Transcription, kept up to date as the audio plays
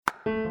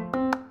Hi,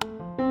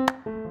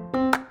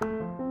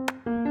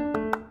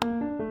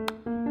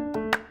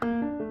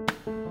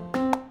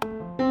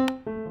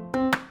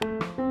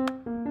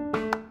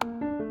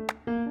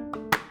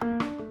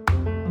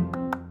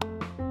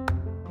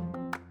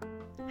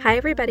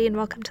 everybody, and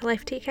welcome to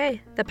Life TK,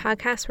 the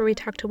podcast where we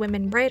talk to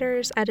women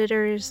writers,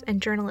 editors,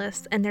 and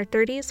journalists in their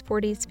 30s,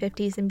 40s,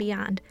 50s, and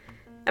beyond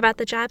about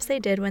the jobs they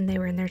did when they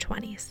were in their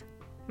 20s.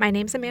 My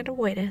name's Amanda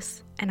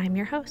Woitis, and I'm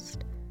your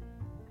host.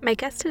 My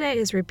guest today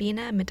is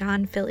Rubina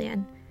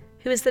Madan-Filion,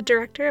 who is the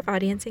Director of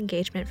Audience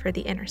Engagement for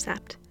The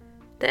Intercept.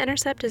 The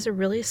Intercept is a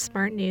really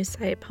smart news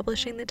site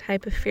publishing the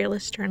type of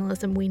fearless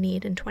journalism we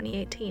need in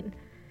 2018.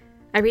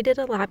 I read it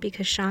a lot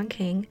because Shaun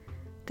King,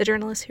 the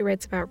journalist who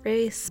writes about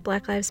race,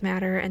 Black Lives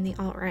Matter, and the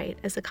alt-right,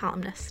 is a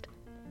columnist.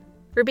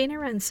 Rubina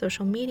runs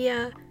social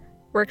media,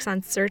 works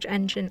on search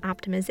engine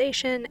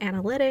optimization,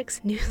 analytics,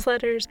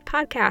 newsletters,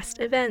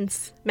 podcasts,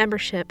 events,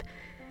 membership.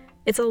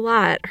 It's a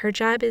lot. Her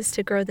job is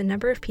to grow the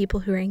number of people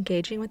who are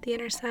engaging with The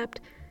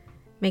Intercept,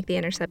 make The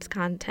Intercept's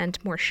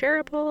content more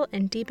shareable,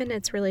 and deepen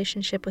its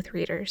relationship with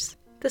readers.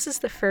 This is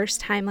the first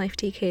time Life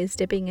TK is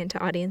dipping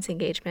into audience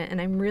engagement, and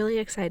I'm really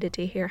excited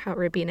to hear how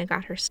Rubina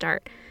got her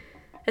start,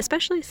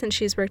 especially since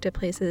she's worked at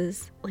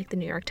places like the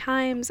New York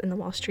Times and the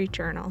Wall Street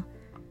Journal.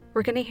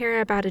 We're going to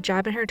hear about a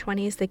job in her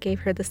 20s that gave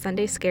her the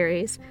Sunday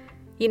scaries.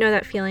 You know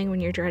that feeling when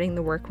you're dreading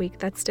the work week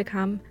that's to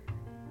come?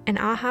 An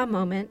aha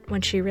moment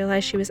when she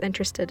realized she was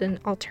interested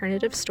in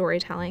alternative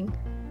storytelling.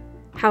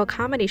 How a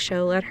comedy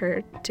show led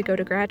her to go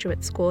to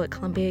graduate school at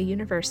Columbia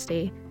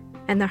University,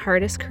 and the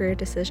hardest career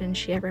decision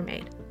she ever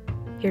made.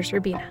 Here's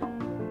Rubina.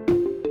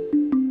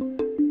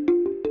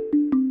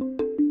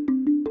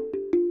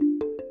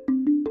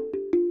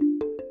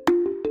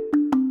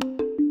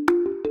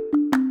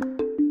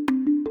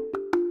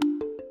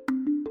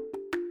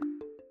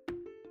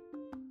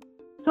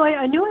 So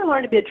I knew I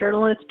wanted to be a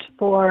journalist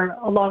for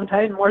a long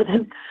time, more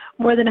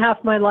than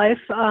half my life.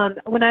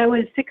 When I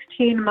was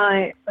 16,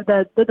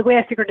 the way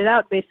I figured it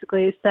out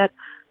basically is that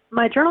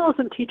my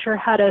journalism teacher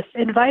had us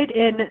invite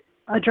in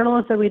a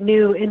journalist that we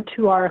knew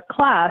into our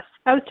class.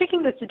 I was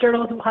taking this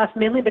journalism class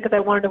mainly because I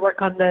wanted to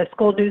work on the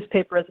school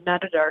newspaper as an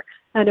editor,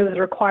 and it was a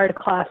required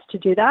class to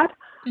do that.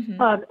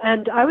 Mm-hmm.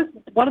 And I was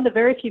one of the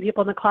very few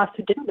people in the class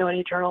who didn't know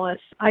any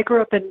journalists. I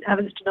grew up in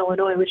Evanston,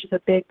 Illinois, which is a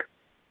big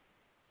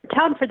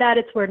town for that.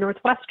 It's where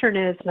Northwestern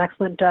is, an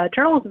excellent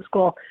journalism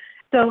school.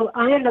 So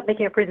I ended up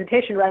making a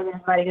presentation rather than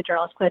inviting a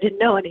journalist because I didn't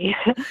know any.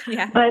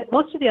 Yeah. But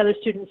most of the other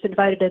students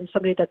invited in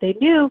somebody that they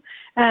knew,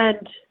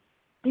 and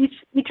each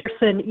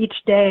person each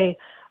day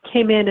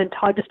came in and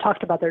just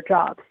talked about their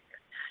job.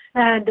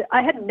 And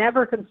I had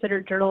never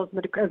considered journalism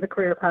as a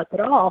career path at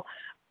all.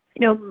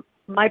 You know,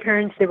 my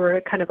parents, they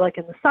were kind of like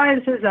in the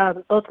sciences.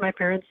 Both my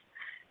parents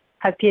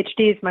have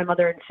PhDs, my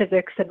mother in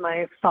physics and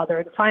my father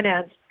in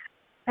finance.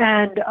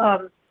 And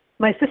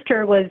my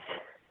sister was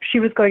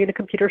going into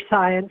computer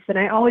science, and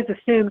I always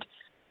assumed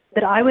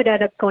that I would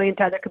end up going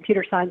into either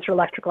computer science or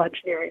electrical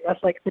engineering.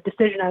 That's like the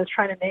decision I was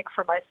trying to make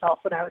for myself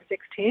when I was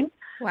 16.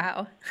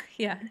 Wow.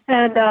 Yeah.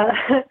 And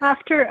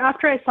after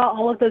I saw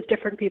all of those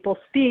different people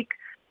speak,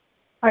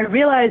 I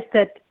realized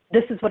that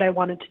this is what I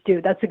wanted to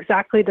do. That's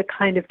exactly the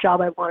kind of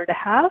job I wanted to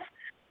have.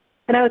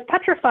 And I was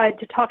petrified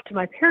to talk to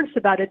my parents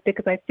about it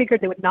because I figured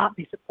they would not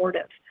be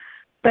supportive.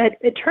 But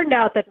it turned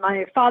out that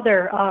my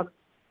father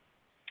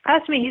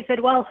asked me, he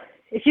said, well,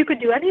 if you could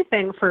do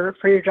anything for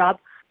your job,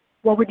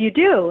 what would you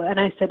do? And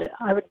I said,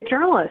 I would be a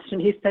journalist. And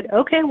he said,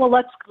 okay, well,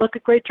 let's look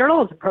at great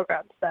journalism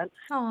programs then.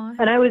 Aww.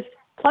 And I was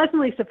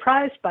pleasantly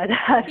surprised by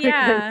that.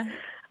 Yeah.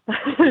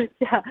 Because,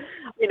 yeah,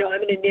 you know,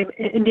 I'm an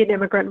Indian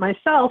immigrant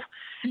myself.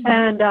 Mm-hmm.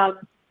 And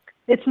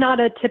it's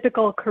not a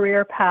typical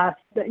career path.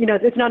 You know,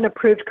 it's not an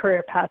approved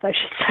career path, I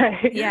should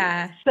say.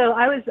 Yeah. So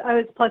I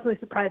was pleasantly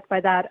surprised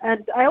by that.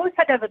 And I always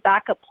had to have a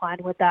backup plan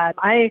with that.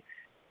 I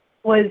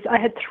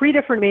had 3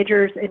 different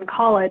majors in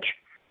college.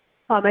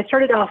 I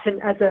started off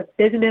as a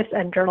business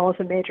and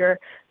journalism major.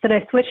 Then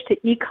I switched to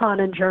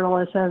econ and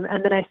journalism,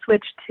 and then I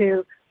switched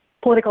to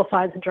political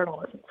science and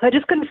journalism. So I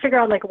just couldn't figure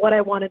out like what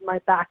I wanted my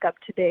backup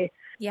to be.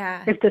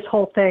 Yeah. If this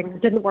whole thing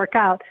didn't work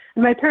out.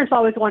 And my parents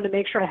always wanted to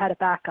make sure I had a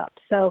backup.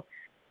 So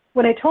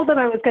when I told them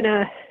I was going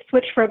to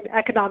switch from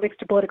economics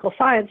to political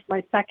science,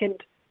 my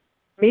second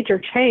major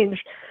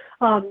change,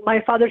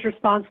 my father's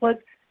response was,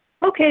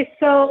 okay,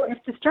 so if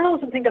this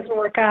journalism thing doesn't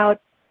work out,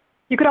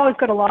 you could always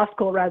go to law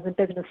school rather than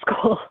business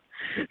school.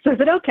 So I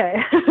said, okay,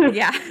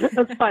 yeah,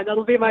 that's fine.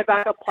 That'll be my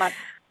backup plan.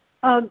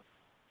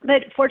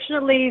 But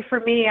fortunately for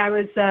me, I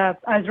was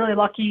really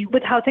lucky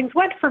with how things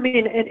went for me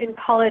in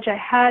college. I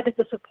had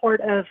the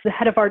support of the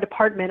head of our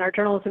department, our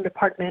journalism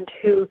department,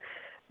 who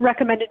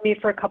recommended me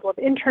for a couple of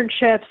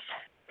internships.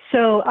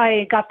 So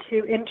I got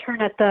to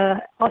intern at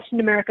the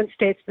Austin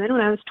American-Statesman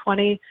when I was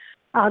 20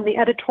 on the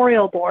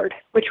editorial board,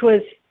 which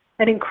was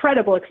an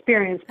incredible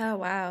experience. Oh,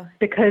 wow.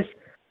 Because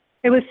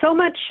it was so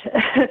much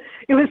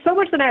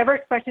than I ever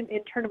expected an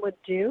intern would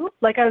do.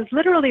 Like I was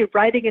literally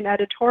writing an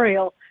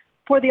editorial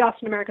for the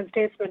Austin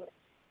American-Statesman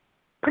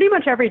pretty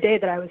much every day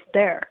that I was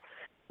there.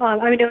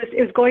 It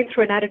was going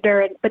through an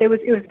editor, but it was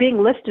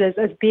being listed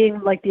as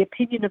being like the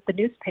opinion of the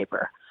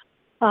newspaper,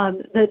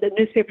 the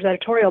newspaper's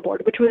editorial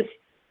board, which was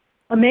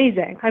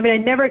amazing. I mean, I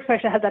never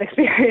expected to have that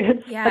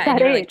experience Yeah, at that and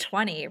you're age. like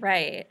 20,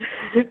 right?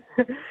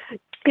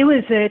 It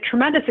was a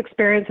tremendous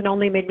experience and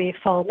only made me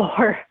fall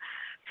more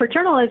for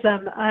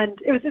journalism. And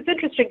it's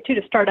interesting, too,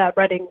 to start out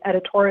writing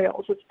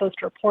editorials as opposed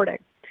to reporting.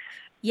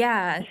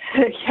 Yeah.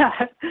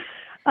 Yeah.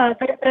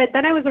 But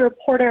then I was a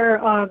reporter.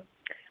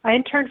 I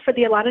interned for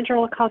the Atlanta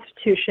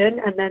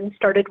Journal-Constitution and then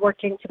started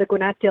working for the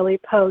Gwinnett Daily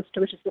Post,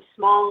 which is a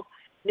small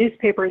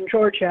newspaper in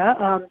Georgia,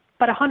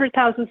 about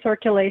 100,000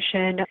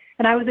 circulation.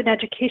 And I was an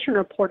education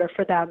reporter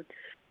for them,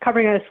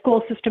 covering a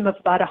school system of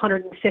about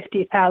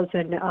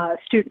 150,000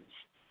 students.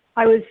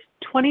 I was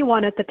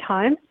 21 at the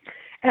time,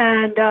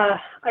 and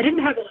I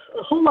didn't have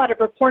a whole lot of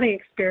reporting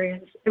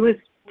experience. It was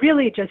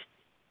really just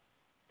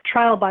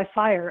trial by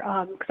fire,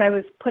 because I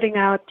was putting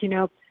out,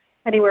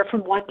 anywhere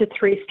from 1 to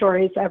 3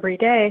 stories every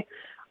day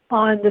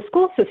on the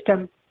school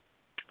system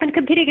and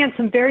competing against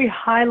some very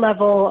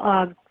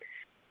high-level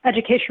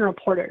education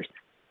reporters.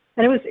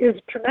 And it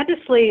was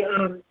tremendously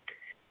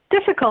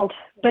difficult,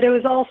 but it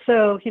was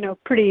also,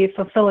 pretty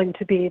fulfilling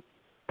to be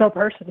the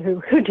person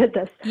who did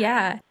this.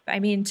 Yeah. I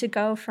mean, to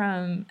go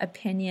from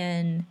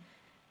opinion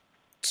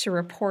to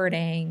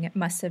reporting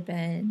must have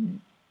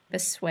been a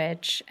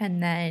switch.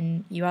 And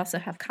then you also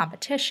have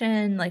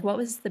competition. Like, what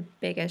was the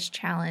biggest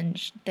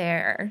challenge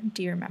there?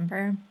 Do you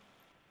remember?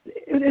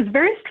 It was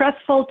very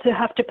stressful to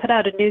have to put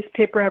out a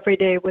newspaper every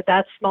day with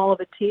that small of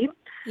a team.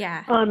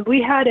 Yeah.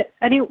 We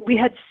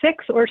had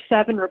 6 or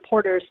 7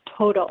 reporters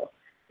total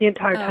the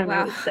entire time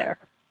wow. I was there.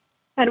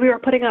 And we were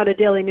putting out a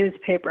daily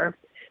newspaper.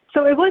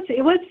 So it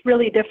was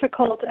really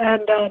difficult.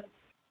 And,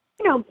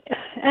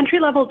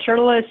 entry-level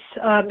journalists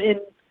in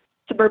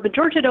suburban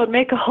Georgia don't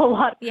make a whole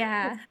lot.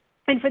 Yeah.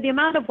 And for the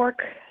amount of work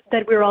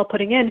that we were all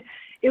putting in,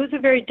 it was a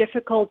very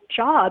difficult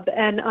job.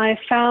 And I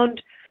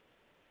found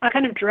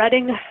kind of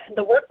dreading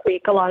the work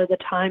week a lot of the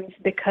times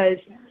because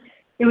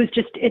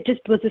it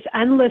just was this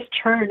endless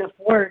churn of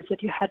words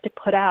that you had to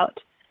put out.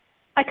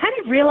 I kind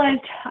of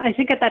realized, I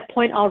think at that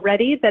point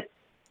already, that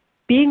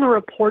being a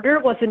reporter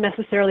wasn't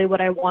necessarily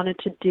what I wanted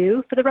to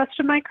do for the rest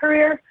of my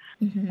career.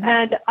 Mm-hmm.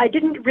 And I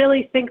didn't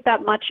really think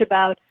that much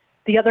about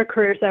the other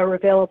careers that were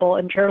available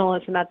in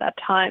journalism at that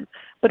time.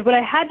 But what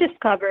I had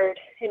discovered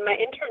in my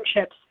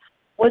internships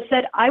was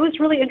that I was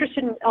really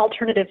interested in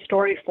alternative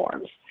story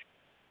forms.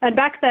 And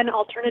back then,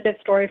 alternative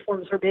story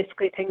forms were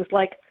basically things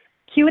like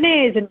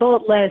Q&As and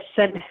bullet lists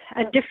and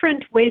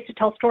different ways to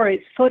tell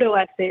stories, photo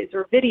essays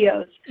or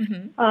videos.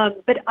 Mm-hmm.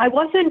 But I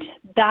wasn't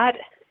that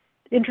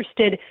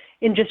interested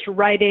in just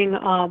writing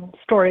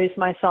stories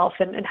myself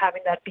and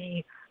having that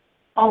be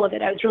all of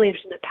it. I was really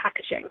interested in the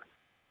packaging.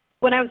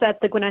 When I was at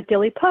the Gwinnett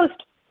Daily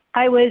Post,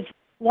 I was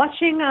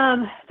watching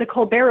the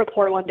Colbert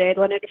Report one day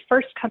when it had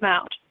first come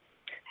out.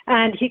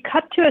 And he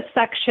cut to a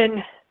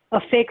section, a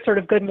fake sort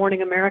of Good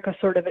Morning America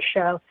sort of a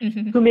show,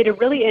 mm-hmm. who made a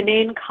really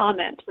inane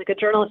comment, like a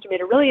journalist who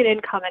made a really inane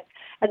comment.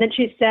 And then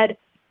she said,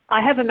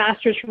 I have a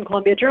master's from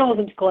Columbia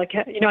Journalism School. I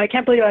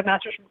can't believe I have a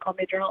master's from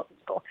Columbia Journalism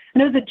School.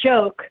 And it was a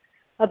joke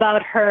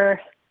about her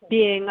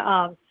being,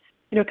 kind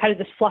of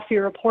this fluffy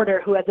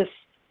reporter who had this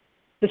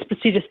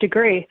prestigious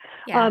degree.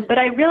 Yeah. But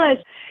I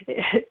realized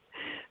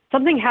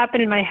something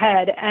happened in my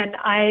head, and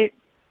I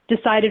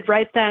decided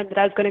right then that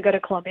I was going to go to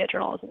Columbia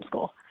Journalism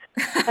School.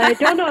 And I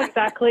don't know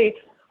exactly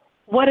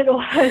what it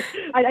was.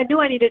 I knew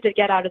I needed to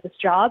get out of this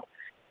job,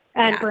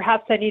 and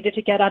perhaps I needed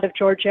to get out of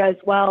Georgia as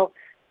well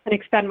and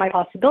expand my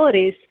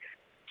possibilities.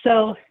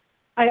 So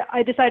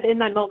I decided in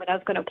that moment I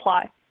was going to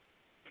apply.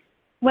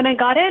 When I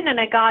got in, and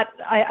I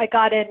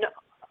got in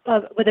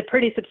with a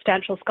pretty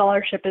substantial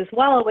scholarship as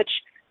well, which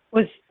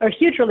was a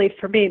huge relief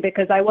for me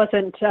because I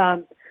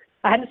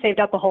hadn't saved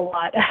up a whole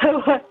lot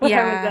when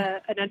I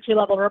was an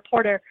entry-level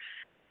reporter.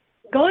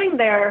 Going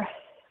there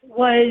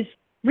was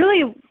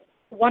really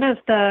one of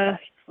the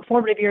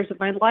formative years of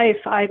my life.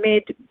 I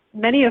made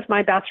many of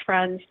my best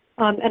friends,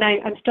 and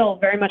I'm still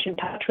very much in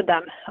touch with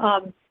them.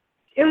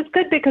 It was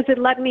good because it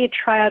let me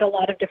try out a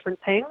lot of different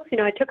things.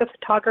 I took a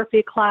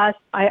photography class.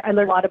 I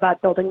learned a lot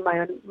about building my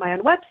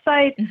own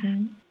website.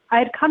 Mm-hmm. I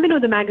had come in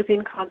with a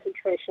magazine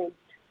concentration,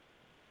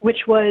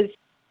 which was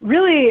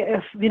really,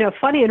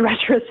 funny in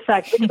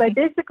retrospect, because I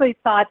basically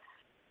thought,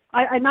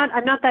 I'm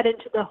not that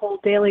into the whole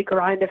daily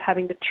grind of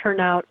having to churn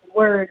out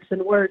words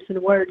and words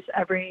and words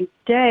every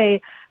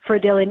day for a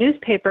daily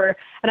newspaper.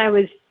 And I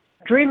was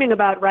dreaming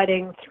about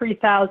writing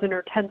 3,000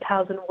 or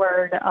 10,000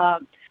 word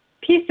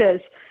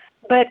pieces.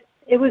 But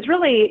it was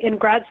really in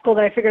grad school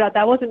that I figured out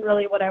that wasn't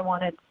really what I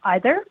wanted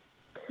either.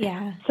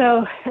 Yeah.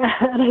 So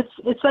and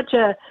it's such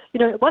a,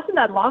 it wasn't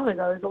that long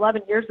ago. It was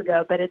 11 years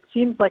ago, but it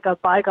seems like a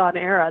bygone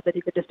era that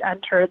you could just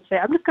enter and say,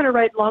 I'm just going to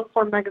write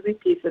long-form magazine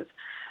pieces.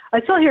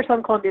 I still hear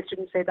some Columbia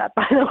students say that,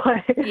 by the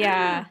way.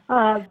 Yeah.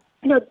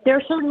 There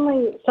are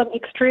certainly some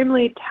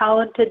extremely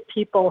talented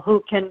people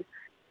who can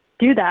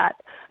do that.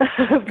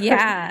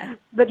 Yeah.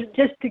 But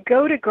just to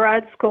go to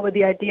grad school with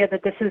the idea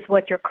that this is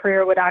what your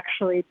career would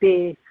actually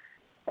be,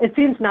 it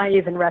seems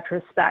naive in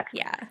retrospect.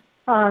 Yeah.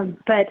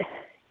 But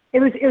it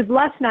was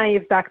less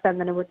naive back then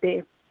than it would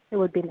be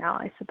now,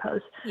 I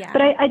suppose. Yeah.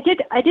 But I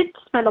did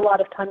spend a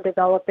lot of time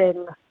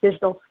developing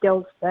digital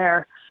skills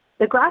there.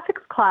 The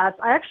graphics class,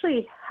 I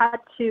actually had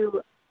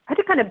to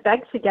kind of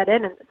beg to get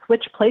in and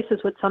switch places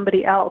with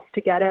somebody else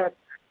to get in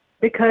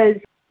because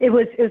it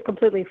was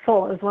completely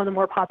full. It was one of the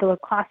more popular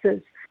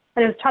classes.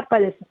 And it was taught by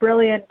this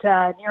brilliant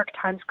New York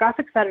Times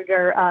graphics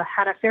editor,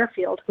 Hannah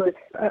Fairfield, who is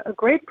a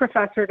great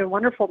professor and a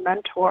wonderful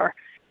mentor.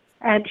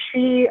 And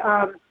she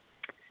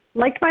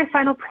liked my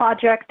final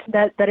project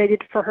that I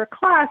did for her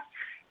class,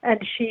 and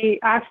she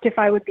asked if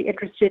I would be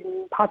interested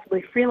in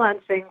possibly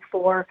freelancing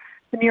for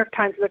the New York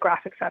Times as a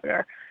graphics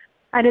editor.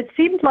 And it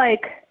seemed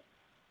like,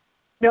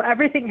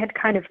 everything had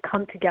kind of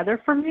come together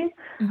for me.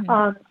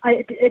 Mm-hmm.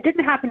 It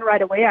didn't happen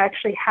right away. I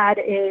actually had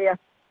a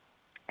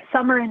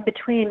summer in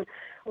between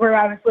where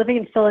I was living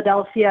in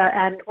Philadelphia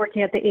and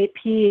working at the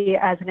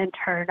AP as an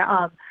intern,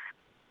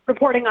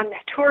 reporting on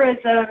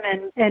tourism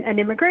and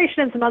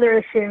immigration and some other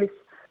issues.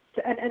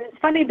 And it's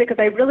funny because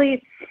I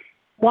really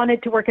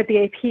wanted to work at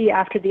the AP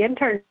after the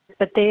intern,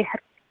 but they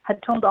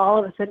had told all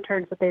of us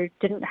interns that they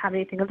didn't have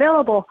anything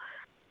available.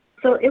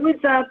 So it was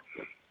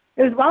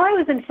while I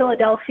was in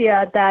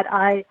Philadelphia that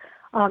I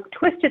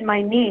twisted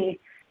my knee,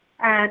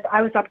 and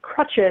I was on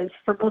crutches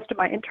for most of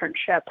my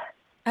internship.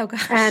 Oh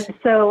gosh. And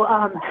so,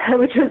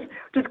 which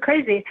was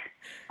crazy.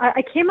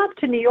 I came up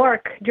to New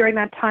York during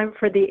that time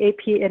for the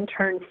AP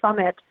Intern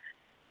Summit.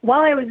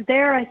 While I was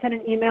there, I sent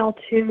an email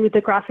to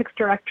the graphics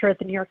director at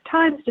the New York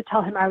Times to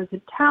tell him I was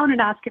in town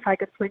and ask if I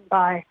could swing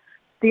by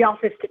the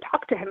office to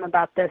talk to him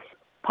about this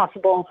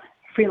possible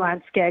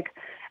freelance gig.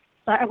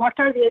 I walked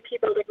out of the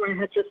AP building where I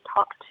had just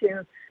talked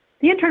to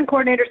the intern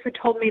coordinators who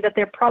told me that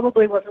there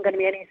probably wasn't going to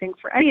be anything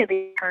for any of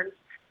the interns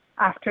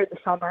after the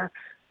summer.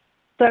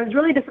 So I was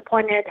really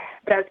disappointed,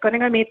 but I was going to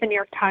go meet the New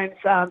York Times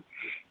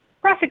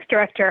graphics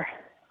director.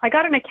 I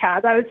got in a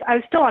cab. I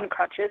was still on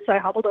crutches, so I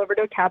hobbled over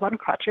to a cab on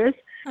crutches.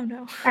 Oh,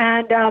 no.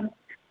 And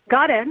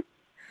got in.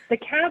 The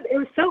cab, it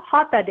was so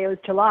hot that day, it was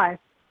July,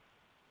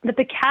 that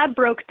the cab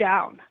broke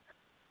down.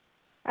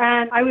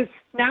 And I was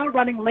now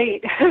running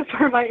late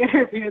for my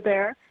interview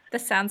there.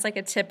 This sounds like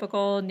a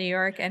typical New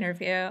York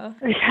interview.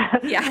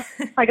 Yeah.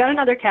 I got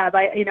another cab.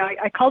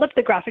 I called up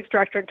the graphics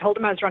director and told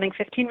him I was running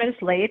 15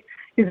 minutes late.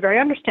 He was very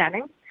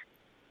understanding.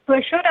 So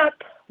I showed up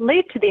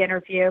late to the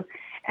interview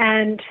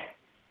and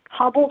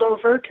hobbled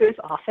over to his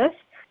office.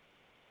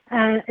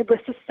 And it was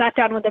just sat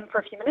down with him for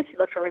a few minutes. He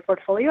looked at my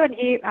portfolio and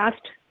he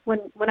asked when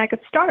I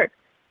could start.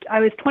 I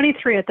was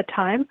 23 at the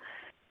time.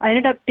 I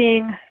ended up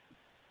being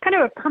kind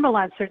of a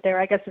permalancer there,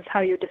 I guess is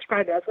how you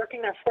describe it. I was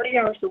working there 40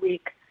 hours a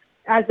week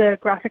as a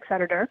graphics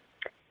editor,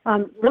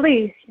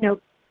 really,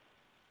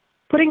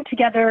 putting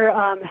together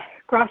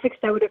graphics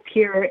that would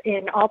appear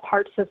in all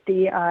parts of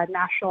the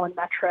national and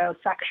metro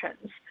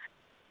sections.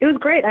 It was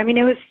great. I mean,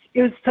 it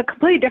was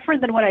completely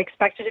different than what I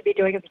expected to be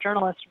doing as a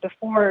journalist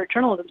before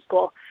journalism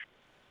school.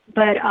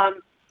 But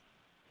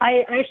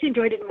I actually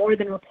enjoyed it more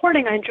than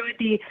reporting. I enjoyed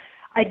the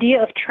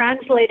idea of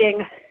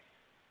translating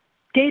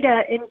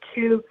data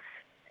into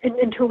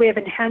a way of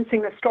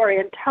enhancing the story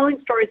and telling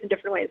stories in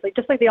different ways,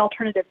 just like the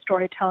alternative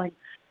storytelling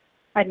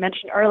I'd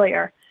mentioned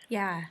earlier.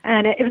 Yeah.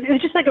 And it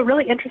was just like a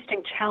really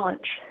interesting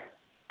challenge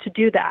to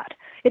do that.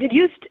 It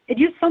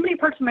used so many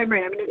parts of my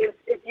brain. I mean,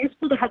 it's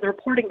useful to have the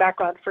reporting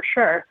background for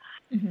sure,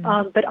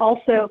 Mm-hmm. but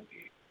also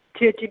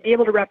to be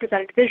able to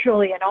represent it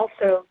visually and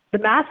also the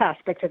math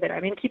aspect of it. I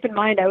mean, keep in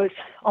mind, I was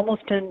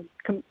almost an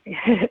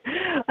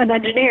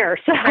engineer.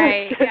 So.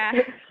 Right,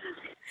 yeah.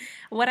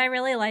 What I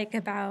really like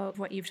about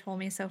what you've told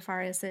me so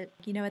far is that,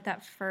 at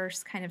that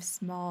first kind of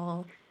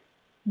small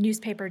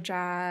newspaper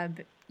job,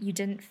 you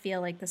didn't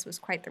feel like this was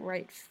quite the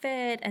right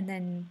fit. And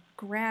then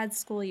grad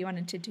school, you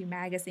wanted to do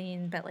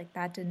magazine, but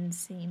that didn't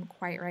seem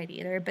quite right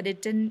either. But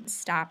it didn't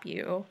stop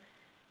you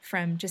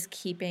from just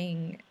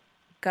keeping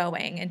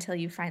going until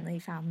you finally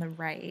found the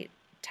right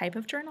type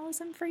of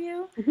journalism for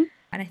you. Mm-hmm.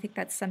 And I think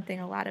that's something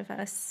a lot of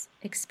us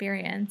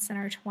experience in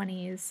our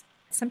 20s.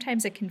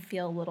 Sometimes it can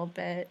feel a little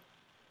bit,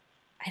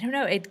 I don't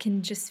know, it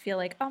can just feel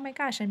like, oh my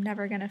gosh, I'm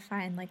never going to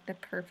find the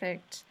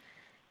perfect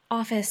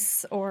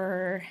office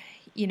or,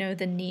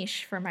 the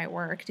niche for my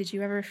work. Did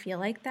you ever feel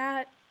like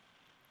that?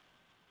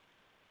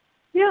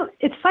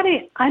 It's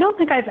funny. I don't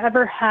think I've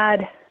ever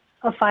had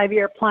a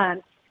 5-year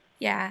plan.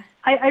 Yeah.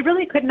 I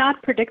really could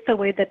not predict the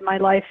way that my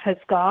life has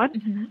gone.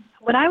 Mm-hmm.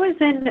 When I was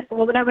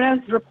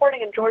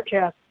reporting in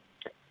Georgia,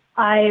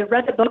 I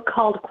read a book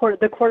called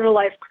The Quarter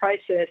Life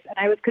Crisis, and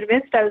I was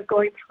convinced I was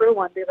going through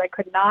one because I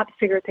could not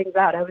figure things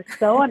out. I was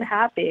so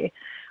unhappy,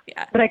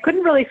 Yeah. but I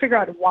couldn't really figure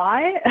out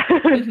why.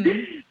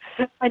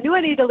 Mm-hmm. I knew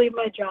I needed to leave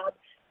my job,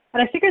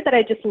 and I figured that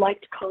I just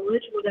liked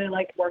college more than I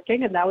liked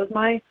working, and that was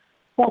my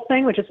whole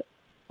thing, which is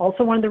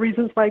also one of the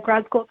reasons why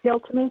grad school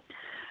appealed to me.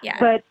 Yeah.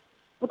 But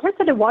it turns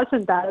out it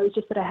wasn't that. It was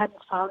just that I hadn't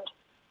found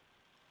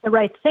the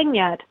right thing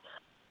yet.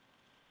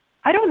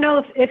 I don't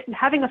know if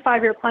having a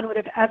 5-year plan would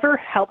have ever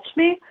helped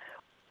me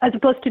as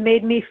opposed to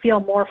made me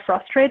feel more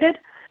frustrated.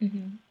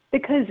 Mm-hmm.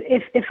 Because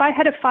if I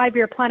had a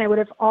 5-year plan, I would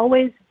have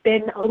always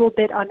been a little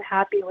bit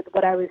unhappy with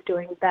what I was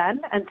doing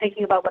then and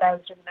thinking about what I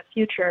was doing in the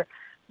future.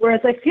 Whereas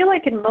I feel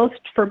like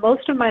for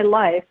most of my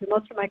life, and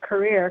most of my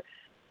career,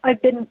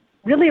 I've been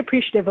really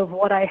appreciative of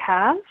what I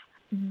have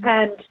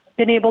and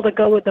been able to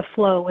go with the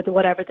flow with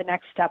whatever the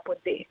next step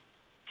would be.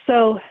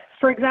 So,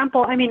 for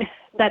example, I mean,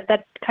 that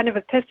kind of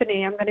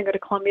epiphany, I'm going to go to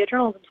Columbia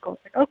Journalism School.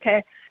 It's like,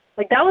 okay,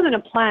 like that wasn't a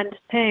planned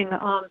thing.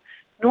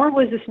 Nor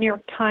was this New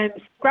York Times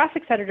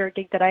graphics editor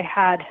gig that I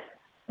had,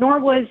 nor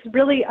was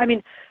really, I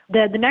mean,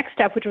 the next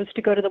step, which was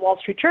to go to the Wall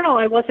Street Journal.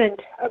 I wasn't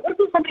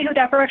somebody who'd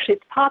ever actually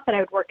thought that I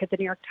would work at the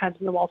New York Times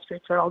and the Wall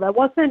Street Journal. That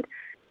wasn't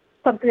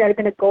something that had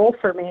been a goal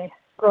for me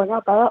growing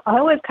up. I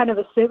always kind of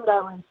assumed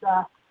I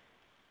was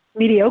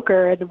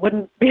mediocre and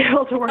wouldn't be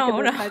able to work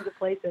in those kinds of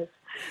places.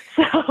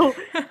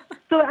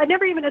 So I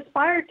never even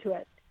aspired to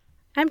it.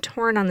 I'm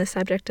torn on the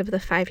subject of the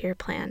 5-year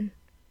plan.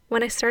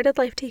 When I started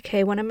Life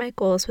TK, one of my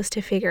goals was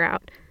to figure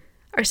out,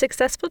 are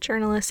successful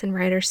journalists and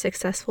writers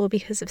successful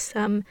because of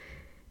some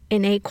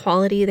innate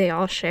quality they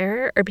all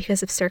share or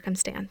because of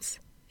circumstance?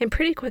 And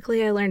pretty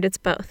quickly I learned it's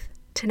both.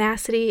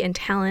 Tenacity and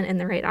talent and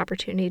the right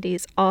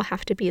opportunities all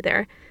have to be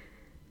there.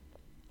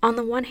 On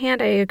the one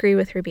hand, I agree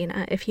with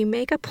Rubina. If you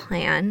make a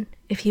plan,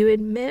 if you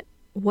admit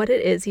what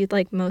it is you'd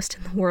like most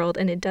in the world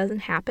and it doesn't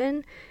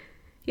happen,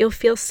 you'll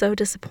feel so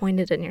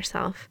disappointed in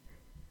yourself.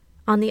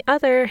 On the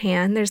other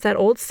hand, there's that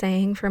old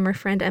saying from our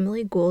friend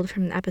Emily Gould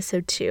from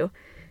episode 2.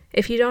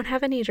 If you don't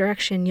have any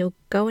direction, you'll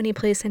go any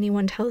place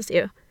anyone tells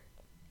you.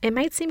 It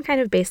might seem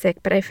kind of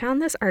basic, but I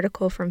found this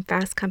article from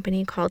Fast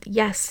Company called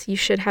Yes, You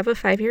Should Have a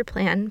 5-Year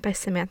Plan by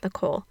Samantha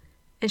Cole.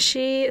 And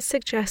she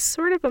suggests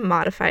sort of a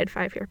modified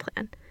 5-year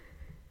plan.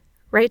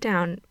 Write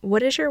down,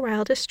 what is your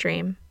wildest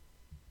dream?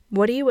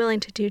 What are you willing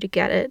to do to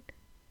get it?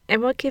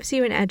 And what gives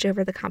you an edge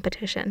over the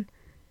competition?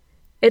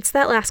 It's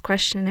that last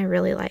question I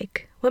really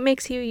like. What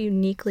makes you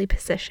uniquely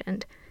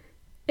positioned?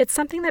 It's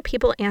something that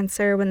people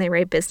answer when they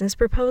write business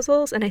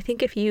proposals, and I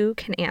think if you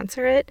can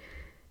answer it,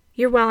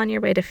 you're well on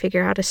your way to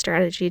figure out a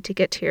strategy to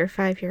get to your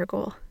 5-year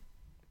goal.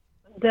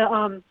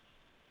 The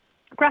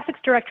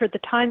graphics director at the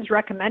Times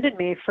recommended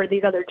me for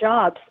these other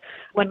jobs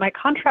when my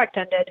contract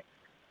ended,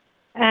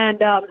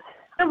 and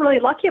I'm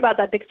really lucky about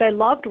that because I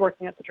loved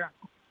working at the Journal.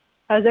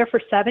 I was there for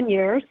 7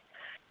 years.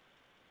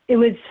 It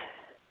was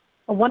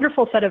a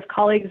wonderful set of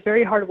colleagues,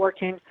 very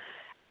hardworking,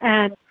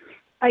 and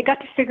I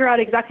got to figure out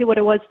exactly what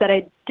it was that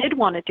I did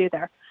want to do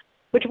there,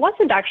 which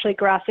wasn't actually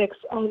graphics.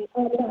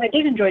 I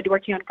did enjoy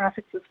working on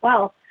graphics as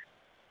well,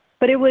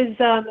 but it was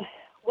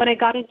when I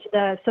got into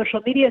the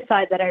social media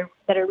side that I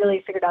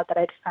really figured out that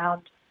I'd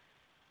found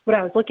what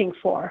I was looking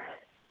for.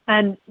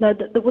 And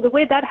the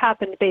way that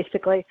happened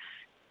basically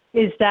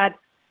is that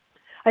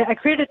I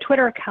created a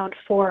Twitter account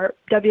for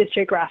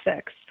WSJ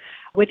Graphics,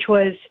 which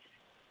was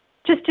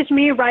just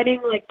me writing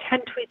like 10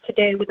 tweets a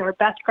day with our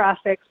best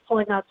graphics,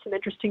 pulling out some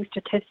interesting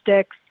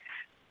statistics,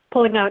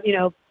 pulling out,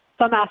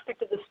 some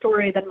aspect of the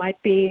story that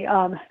might be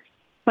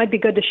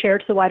good to share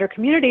to the wider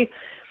community.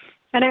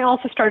 And I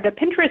also started a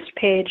Pinterest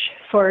page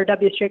for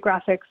WSJ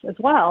Graphics as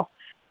well.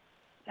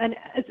 And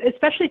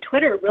especially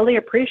Twitter really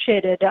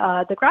appreciated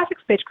the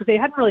graphics page because they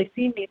hadn't really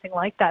seen anything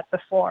like that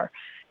before.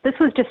 This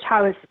was just how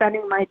I was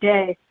spending my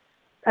day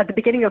at the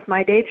beginning of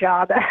my day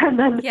job, and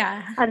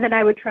then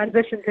I would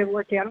transition to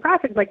working on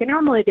graphics like I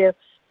normally do.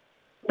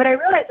 But I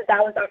realized that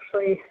was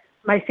actually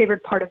my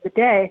favorite part of the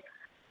day.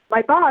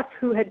 My boss,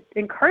 who had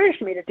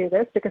encouraged me to do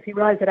this because he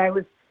realized that I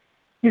was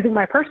using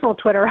my personal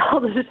Twitter all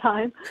the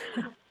time,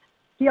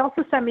 he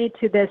also sent me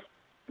to this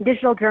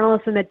digital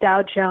journalism at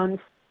Dow Jones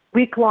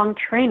week-long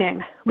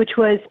training, which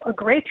was a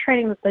great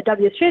training that the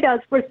WSJ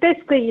does, where it's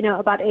basically,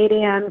 about 8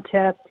 a.m.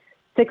 to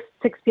 6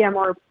 p.m.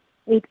 or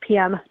 8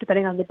 p.m.,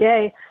 depending on the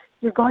day.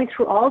 You're going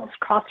through all this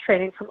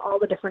cross-training from all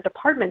the different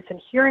departments and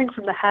hearing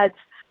from the heads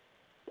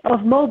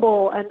of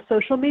mobile and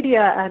social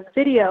media and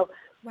video.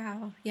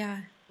 Wow, yeah.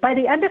 By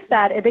the end of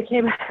that, it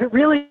became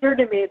really clear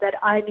to me that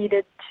I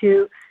needed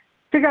to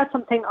figure out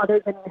something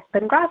other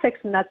than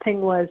graphics, and that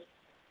thing was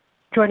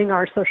joining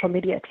our social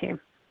media team.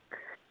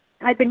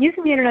 I'd been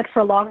using the internet for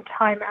a long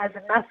time as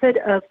a method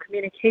of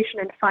communication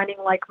and finding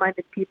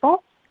like-minded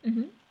people.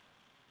 Mm-hmm.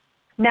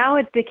 Now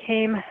it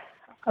became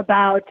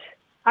about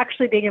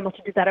actually being able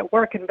to do that at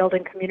work and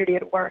building community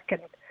at work.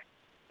 And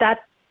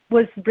that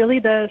was really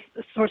the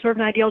sort of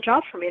an ideal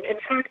job for me. And in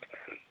fact,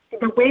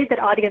 the way that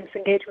audience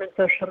engagement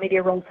social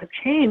media roles have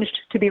changed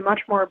to be much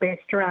more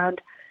based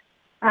around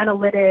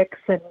analytics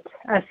and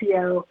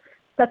SEO,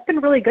 that's been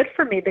really good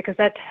for me because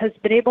that has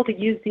been able to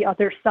use the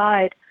other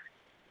side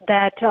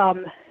that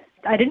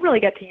I didn't really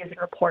get to use in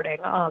reporting.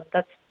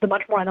 That's the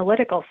much more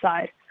analytical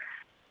side.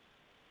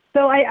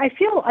 So I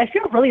feel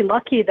really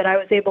lucky that I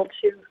was able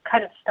to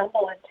kind of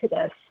stumble into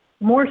this.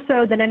 More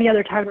so than any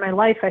other time in my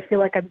life, I feel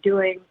like I'm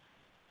doing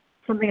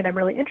something that I'm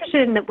really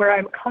interested in, where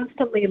I'm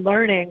constantly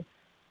learning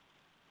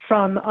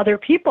from other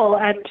people,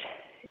 and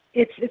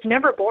it's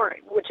never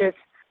boring, which is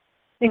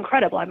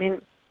incredible. I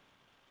mean,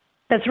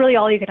 that's really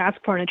all you can ask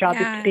for in a job,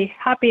 is to be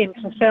happy and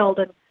fulfilled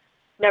and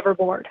never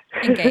bored.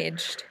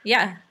 Engaged,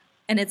 yeah.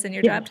 And it's in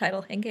your Yes. job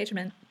title,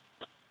 engagement.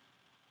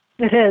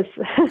 It is.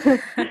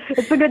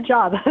 It's a good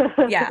job.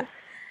 Yeah.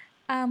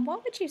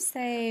 What would you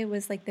say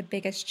was like the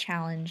biggest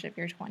challenge of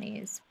your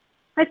 20s?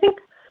 I think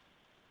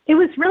it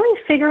was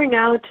really figuring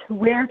out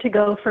where to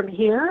go from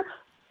here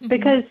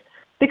because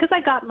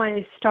I got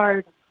my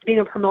start being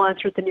a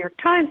freelancer at the New York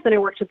Times, then I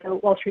worked at the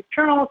Wall Street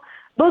Journal,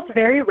 both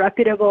very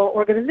reputable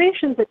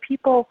organizations that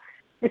people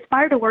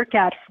aspire to work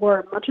at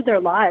for much of their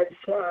lives.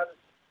 I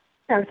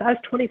was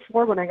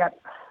 24 when I got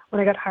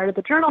hired at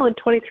the Journal, and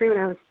 23 when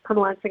I was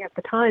freelancing at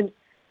the Times.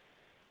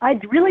 I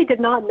really did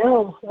not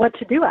know what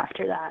to do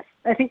after that.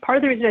 I think part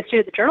of the reason I stayed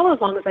at the Journal as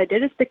long as I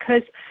did is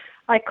because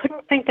I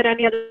couldn't think that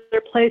any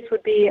other place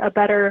would be a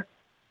better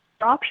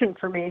option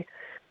for me.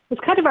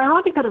 It's kind of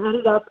ironic that I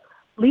ended up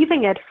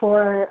leaving it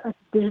for a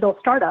digital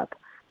startup.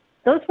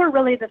 Those were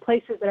really the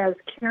places that I was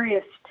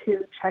curious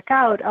to check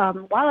out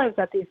while I was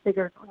at these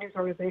bigger news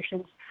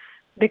organizations,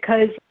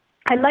 because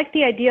I like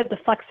the idea of the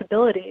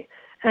flexibility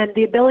and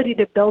the ability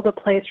to build a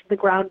place from the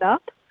ground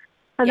up.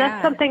 And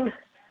that's something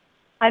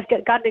I've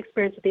gotten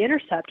experience at The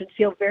Intercept and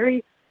feel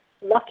very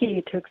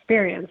lucky to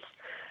experience.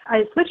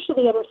 I switched to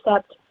The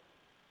Intercept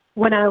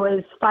when I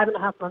was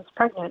 5.5 months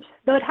pregnant.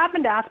 Though it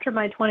happened after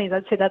my 20s,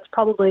 I'd say that's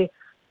probably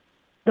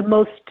the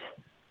most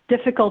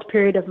difficult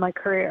period of my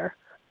career.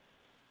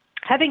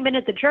 Having been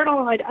at the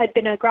Journal, I'd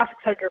been a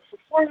graphics editor for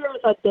 4 years.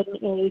 I'd been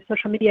a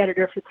social media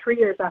editor for 3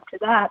 years after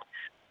that.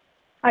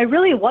 I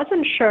really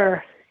wasn't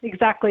sure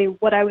exactly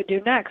what I would do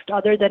next,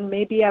 other than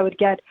maybe I would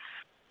get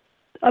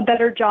a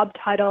better job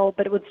title,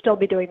 but it would still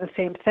be doing the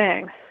same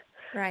thing.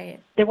 Right.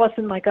 There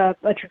wasn't like a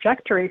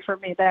trajectory for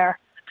me there.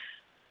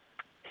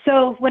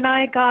 So when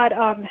I got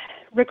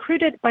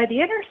recruited by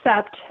The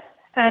Intercept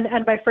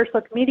and by First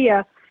Look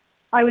Media,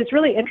 I was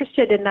really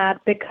interested in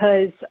that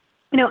because,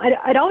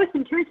 I'd always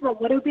been curious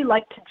about what it would be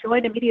like to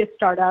join a media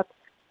startup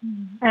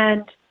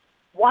and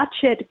watch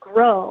it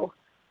grow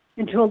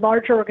into a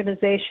larger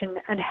organization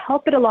and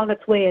help it along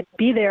its way and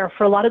be there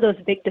for a lot of those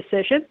big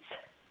decisions.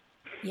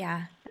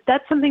 Yeah.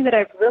 That's something that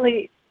I've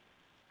really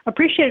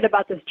appreciated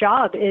about this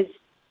job, is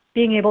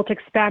being able to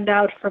expand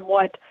out from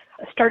what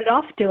I started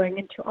off doing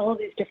into all of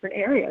these different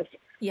areas.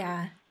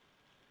 Yeah.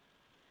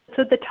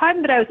 So at the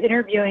time that I was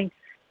interviewing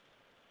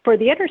for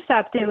The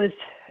Intercept, it was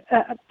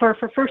for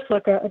First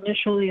Look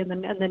initially, and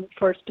then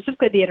for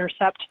specifically The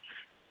Intercept,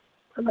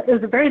 it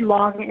was a very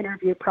long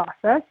interview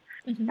process.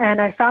 And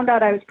I found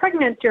out I was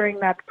pregnant during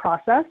that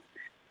process.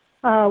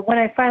 When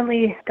I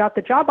finally got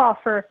the job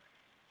offer,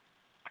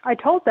 I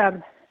told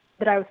them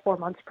that I was 4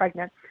 months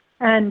pregnant.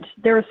 And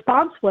their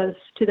response was,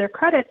 to their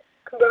credit,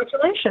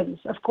 "Congratulations.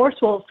 Of course,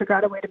 we'll figure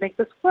out a way to make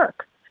this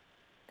work."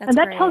 And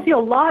that tells you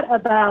a lot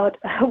about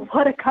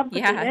what a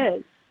company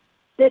is.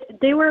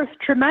 They were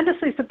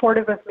tremendously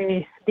supportive of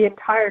me the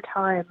entire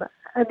time.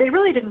 And they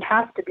really didn't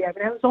have to be. I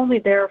mean, I was only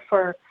there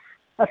for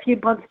a few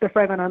months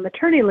before I went on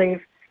maternity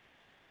leave.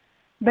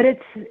 But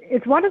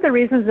it's one of the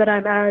reasons that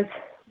I'm as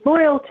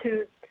loyal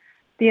to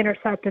The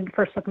Intercept and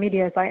First Look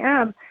Media as I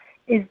am,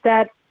 is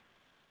that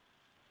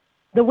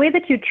the way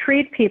that you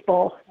treat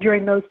people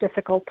during those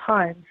difficult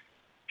times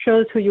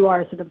shows who you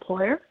are as an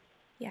employer.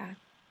 Yeah.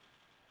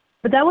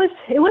 But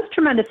it was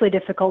tremendously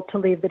difficult to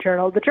leave the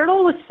Journal. The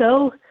Journal was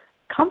so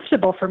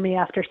comfortable for me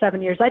after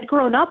 7 years. I'd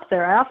grown up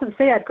there. I often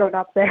say I'd grown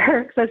up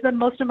there because I spent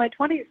most of my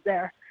 20s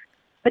there.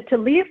 But to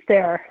leave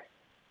there,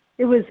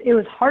 it was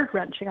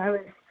heart-wrenching.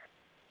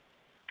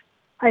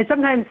 I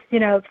sometimes,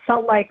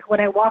 felt like when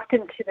I walked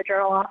into the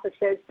Journal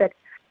offices that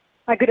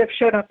I could have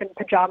shown up in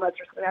pajamas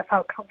or something. That's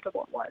how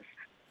comfortable it was.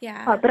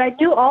 Yeah. But I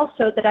knew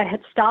also that I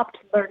had stopped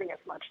learning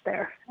as much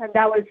there, and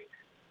that was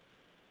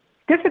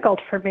difficult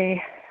for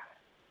me.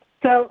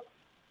 So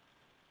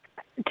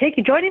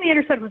joining The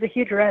Intercept was a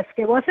huge risk.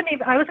 I wasn't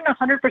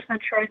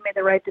 100% sure I'd made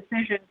the right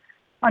decision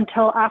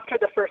until after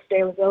the first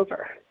day was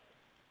over.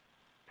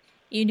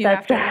 You knew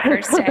after the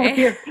first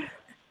day.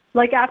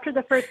 Like after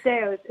the first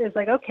day, it was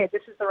like, okay,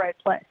 this is the right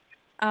place.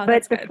 Oh,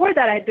 but before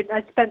that,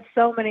 I'd spent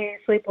so many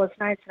sleepless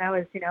nights, and I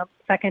was,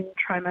 second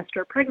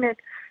trimester pregnant,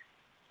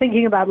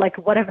 thinking about like,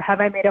 have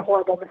I made a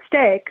horrible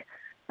mistake?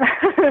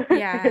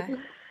 Yeah.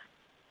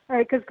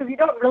 Right, because you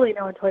don't really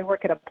know until you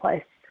work at a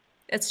place.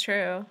 It's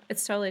true.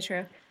 It's totally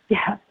true.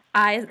 Yeah.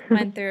 I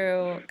went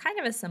through kind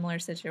of a similar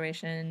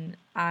situation.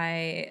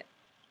 I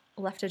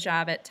left a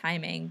job at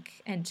Time Inc.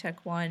 and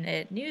took one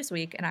at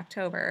Newsweek in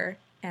October.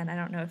 And I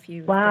don't know if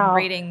you've been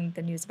reading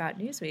the news about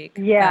Newsweek.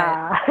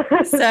 Yeah.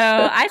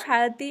 So I've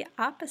had the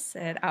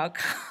opposite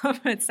outcome,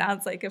 it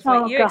sounds like, of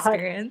what you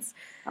experienced.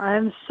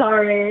 I'm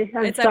sorry.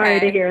 I'm sorry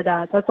to hear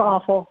that. That's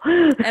awful.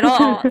 At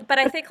all. But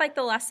I think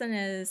the lesson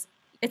is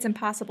it's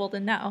impossible to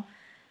know.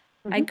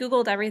 I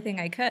Googled everything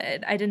I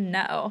could. I didn't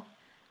know.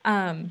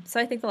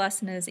 So I think the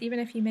lesson is even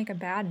if you make a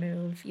bad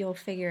move, you'll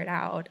figure it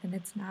out, and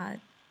it's not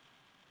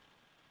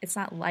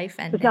life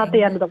ending. It's not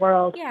the end of the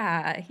world.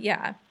 Yeah,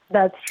 yeah.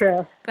 That's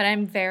true. But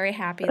I'm very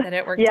happy that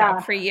it worked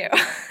out for you.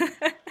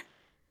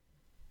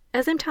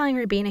 As I'm telling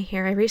Rubina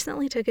here, I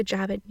recently took a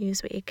job at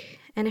Newsweek,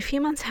 and a few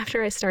months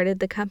after I started,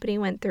 the company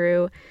went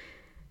through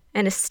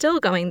and is still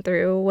going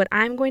through what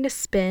I'm going to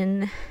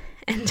spin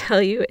and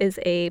tell you is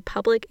a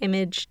public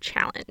image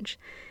challenge.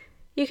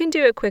 You can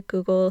do a quick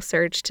Google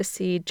search to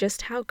see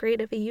just how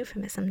great of a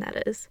euphemism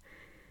that is.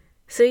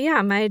 So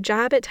yeah, my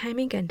job at Time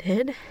Inc.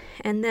 ended,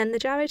 and then the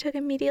job I took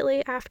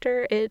immediately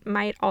after it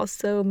might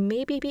also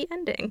maybe be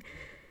ending.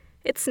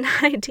 It's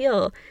not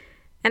ideal,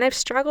 and I've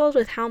struggled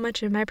with how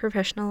much of my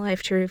professional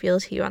life to reveal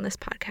to you on this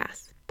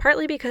podcast,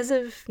 partly because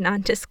of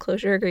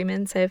non-disclosure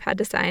agreements I've had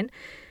to sign,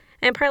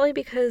 and partly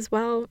because,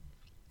 well,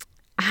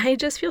 I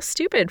just feel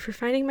stupid for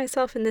finding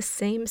myself in this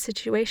same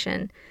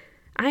situation.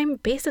 I'm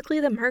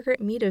basically the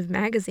Margaret Mead of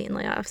magazine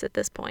layoffs at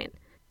this point.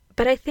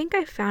 But I think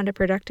I've found a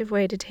productive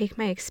way to take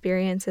my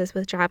experiences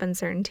with job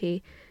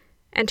uncertainty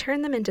and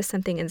turn them into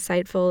something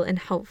insightful and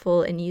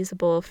helpful and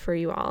usable for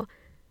you all.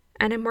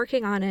 And I'm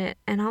working on it,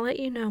 and I'll let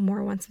you know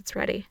more once it's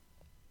ready.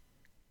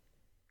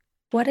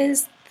 What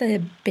is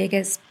the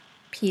biggest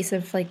piece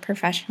of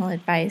professional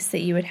advice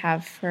that you would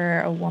have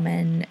for a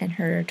woman in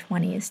her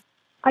 20s?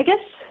 I guess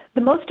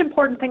the most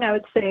important thing I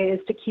would say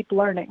is to keep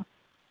learning,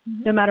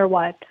 no matter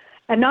what,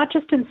 and not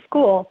just in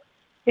school.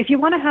 If you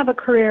want to have a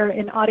career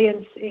in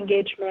audience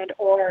engagement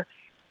or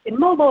in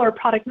mobile or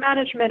product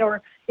management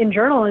or in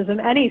journalism,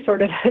 any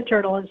sort of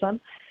journalism,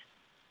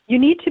 you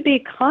need to be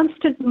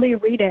constantly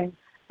reading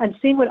and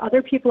seeing what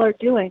other people are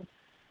doing,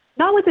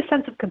 not with a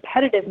sense of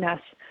competitiveness,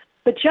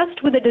 but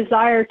just with a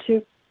desire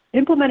to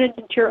implement it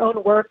into your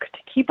own work, to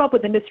keep up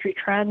with industry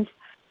trends.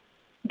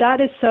 That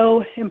is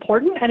so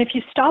important. And if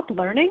you stop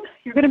learning,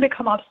 you're going to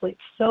become obsolete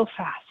so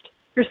fast.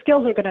 Your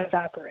skills are going to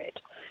evaporate.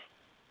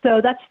 So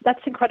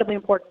that's incredibly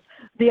important.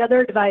 The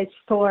other advice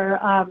for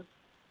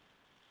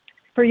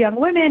young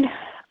women,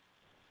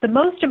 the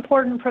most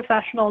important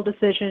professional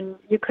decision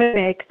you could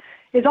make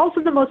is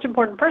also the most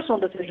important personal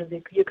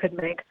decision you could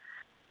make,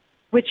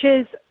 which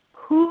is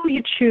who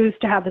you choose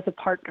to have as a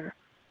partner.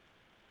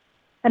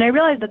 And I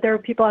realize that there are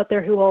people out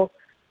there who will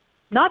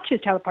not choose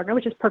to have a partner,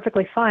 which is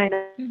perfectly fine.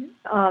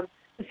 To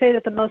say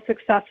that the most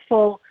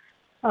successful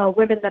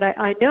women that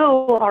I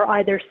know are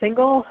either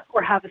single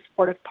or have a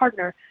supportive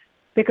partner,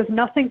 because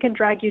nothing can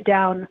drag you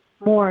down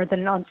more than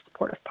an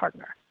unsupportive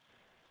partner.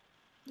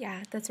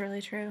 Yeah, that's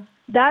really true.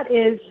 That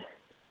is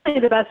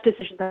the best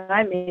decision that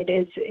I made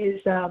is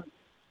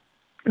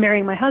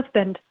marrying my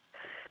husband.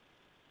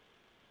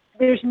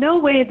 There's no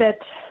way that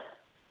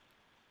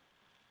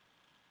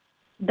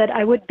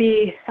I would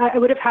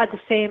have had the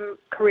same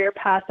career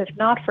path if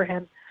not for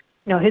him.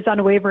 His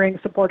unwavering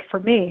support for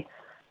me.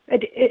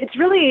 It's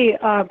really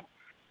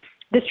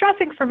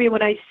distressing for me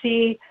when I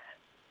see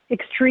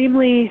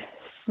extremely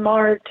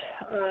smart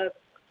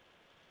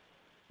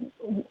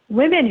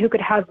women who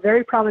could have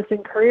very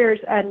promising careers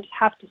and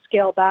have to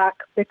scale back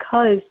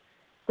because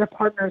their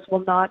partners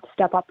will not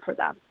step up for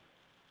them.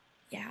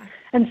 Yeah.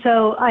 And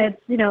so I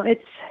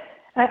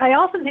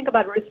often think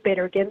about Ruth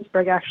Bader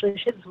Ginsburg. Actually,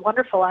 she has this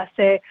wonderful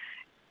essay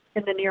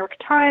in the New York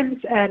Times,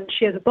 and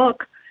she has a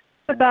book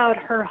about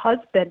her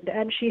husband,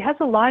 and she has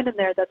a line in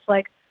there that's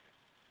like,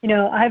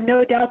 I have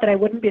no doubt that I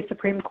wouldn't be a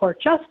Supreme Court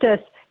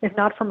justice if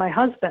not for my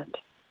husband,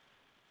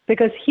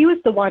 because he was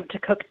the one to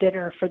cook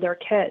dinner for their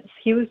kids.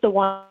 He was the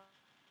one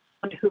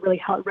who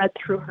really read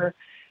through her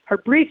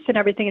briefs and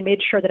everything and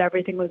made sure that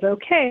everything was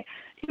okay.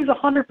 He was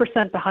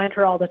 100% behind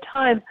her all the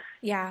time.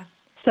 Yeah.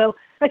 So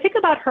I think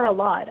about her a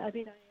lot.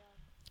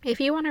 If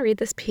you want to read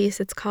this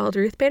piece, it's called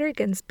Ruth Bader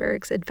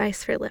Ginsburg's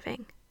Advice for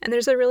Living. And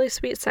there's a really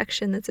sweet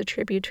section that's a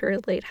tribute to her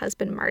late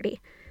husband,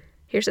 Marty.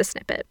 Here's a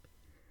snippet.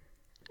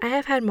 I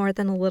have had more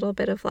than a little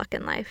bit of luck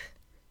in life,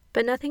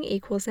 but nothing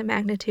equals in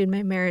magnitude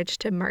my marriage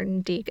to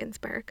Martin D.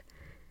 Ginsburg.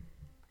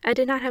 I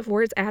did not have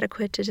words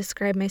adequate to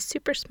describe my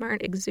super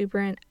smart,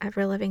 exuberant,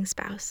 ever-loving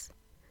spouse.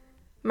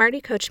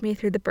 Marty coached me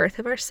through the birth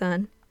of our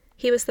son.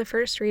 He was the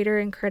first reader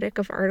and critic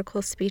of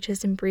articles,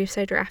 speeches, and briefs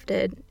I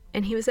drafted,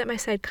 and he was at my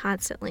side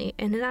constantly,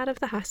 in and out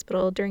of the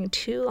hospital during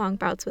 2 long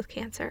bouts with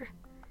cancer.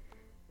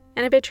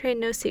 And I betrayed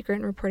no secret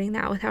in reporting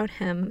that without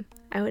him,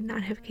 I would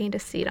not have gained a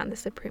seat on the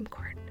Supreme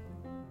Court.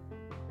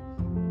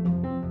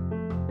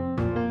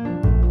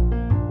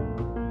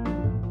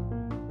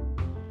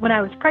 When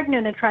I was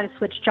pregnant and trying to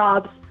switch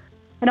jobs,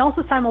 and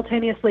also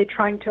simultaneously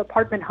trying to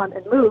apartment hunt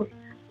and move,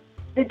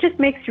 it just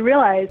makes you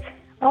realize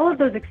all of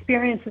those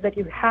experiences that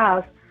you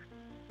have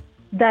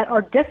that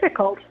are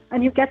difficult,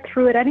 and you get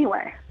through it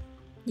anyway.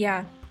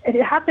 Yeah. It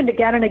happened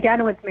again and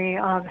again with me,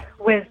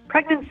 with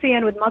pregnancy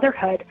and with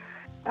motherhood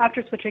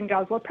after switching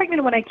jobs. Well,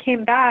 pregnant, when I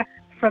came back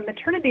from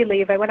maternity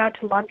leave, I went out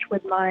to lunch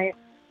with my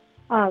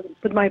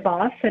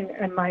boss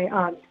and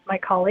my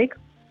colleague.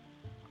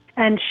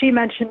 And she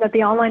mentioned that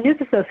the Online News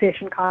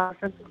Association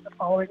conference was the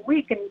following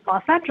week in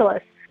Los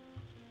Angeles.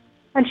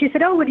 And she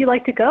said, "Oh, would you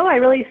like to go? I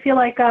really feel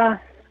like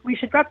we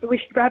should have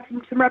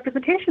some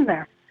representation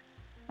there."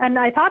 And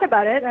I thought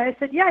about it, and I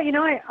said, "Yeah,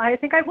 I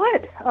think I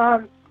would.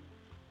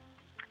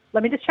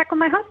 Let me just check with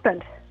my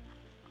husband."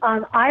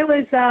 I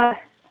was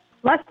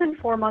less than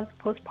 4 months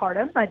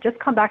postpartum. I'd just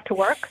come back to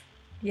work.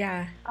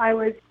 Yeah. I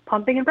was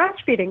pumping and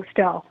breastfeeding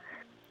still.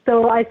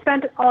 So I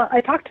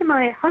talked to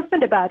my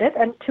husband about it,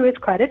 and to his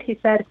credit, he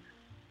said,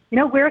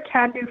 "We're a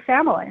can-do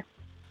family."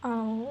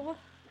 Oh.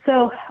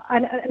 So,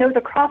 and it was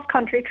a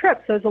cross-country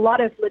trip, so there's a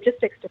lot of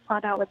logistics to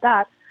plan out with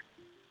that.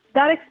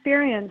 That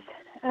experience,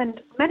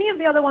 and many of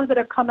the other ones that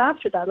have come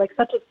after that, like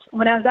such as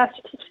when I was asked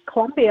to teach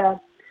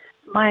Columbia,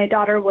 my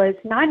daughter was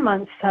 9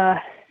 months,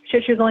 she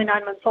was only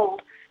 9 months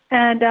old.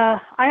 And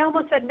I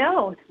almost said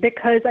no,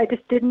 because I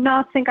just did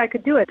not think I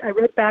could do it. I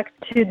wrote back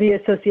to the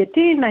associate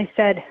dean, and I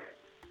said,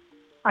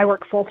 I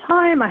work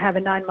full-time, I have a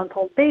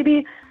 9-month-old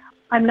baby,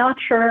 I'm not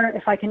sure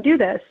if I can do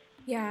this.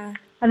 Yeah.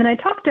 And then I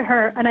talked to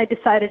her, and I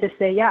decided to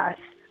say yes,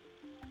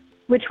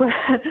 which was,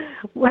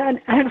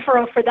 and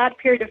for that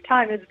period of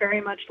time, is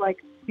very much like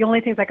the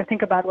only things I could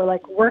think about were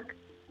like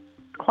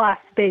work-class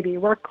baby,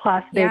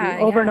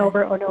 over and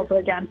over and over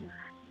again.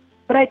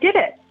 But I did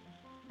it,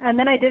 and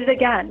then I did it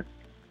again.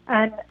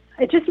 And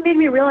it just made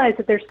me realize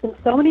that there's been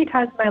so many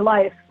times in my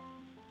life,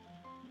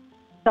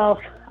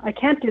 I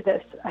can't do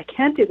this, I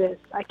can't do this,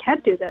 I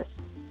can't do this.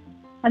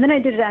 And then I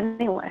did it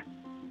anyway.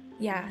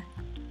 Yeah.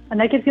 And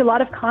that gives you a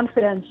lot of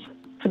confidence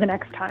for the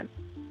next time.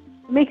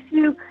 It makes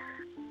you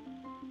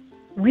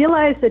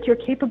realize that you're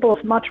capable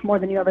of much more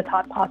than you ever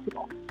thought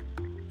possible.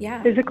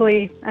 Yeah.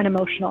 Physically and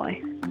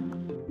emotionally.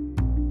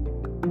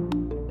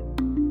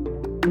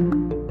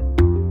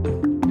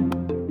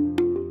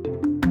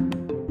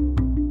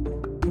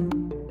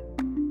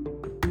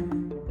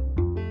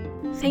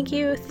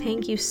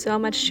 Thank you so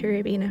much to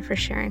Rubina for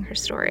sharing her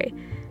story.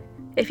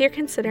 If you're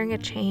considering a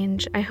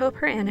change, I hope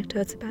her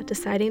anecdotes about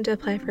deciding to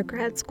apply for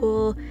grad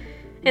school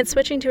and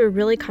switching to a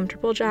really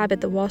comfortable job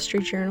at the Wall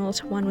Street Journal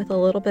to one with a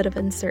little bit of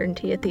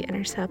uncertainty at The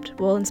Intercept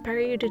will inspire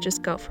you to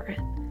just go for it.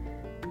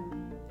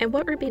 And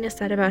what Rubina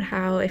said about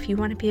how if you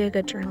want to be a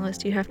good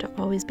journalist, you have to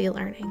always be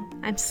learning.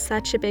 I'm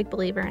such a big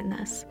believer in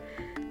this.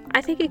 I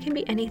think it can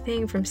be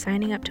anything from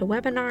signing up to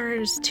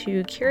webinars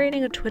to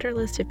curating a Twitter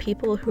list of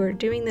people who are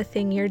doing the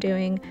thing you're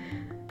doing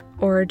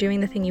or doing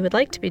the thing you would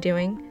like to be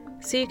doing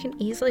so you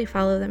can easily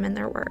follow them in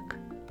their work.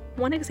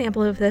 One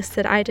example of this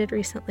that I did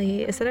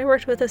recently is that I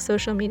worked with a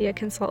social media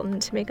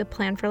consultant to make a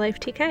plan for Life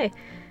TK.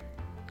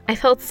 I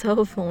felt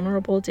so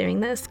vulnerable doing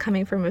this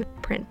coming from a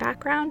print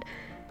background,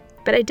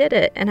 but I did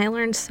it and I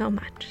learned so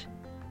much.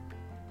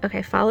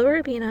 Okay, follow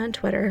Rubina on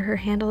Twitter. Her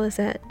handle is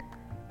at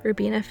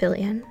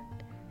RubinaFillion.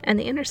 And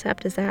The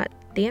Intercept is at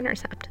The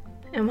Intercept.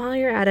 And while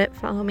you're at it,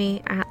 follow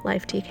me at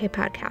Life TK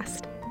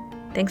Podcast.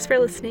 Thanks for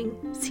listening.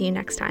 See you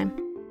next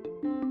time.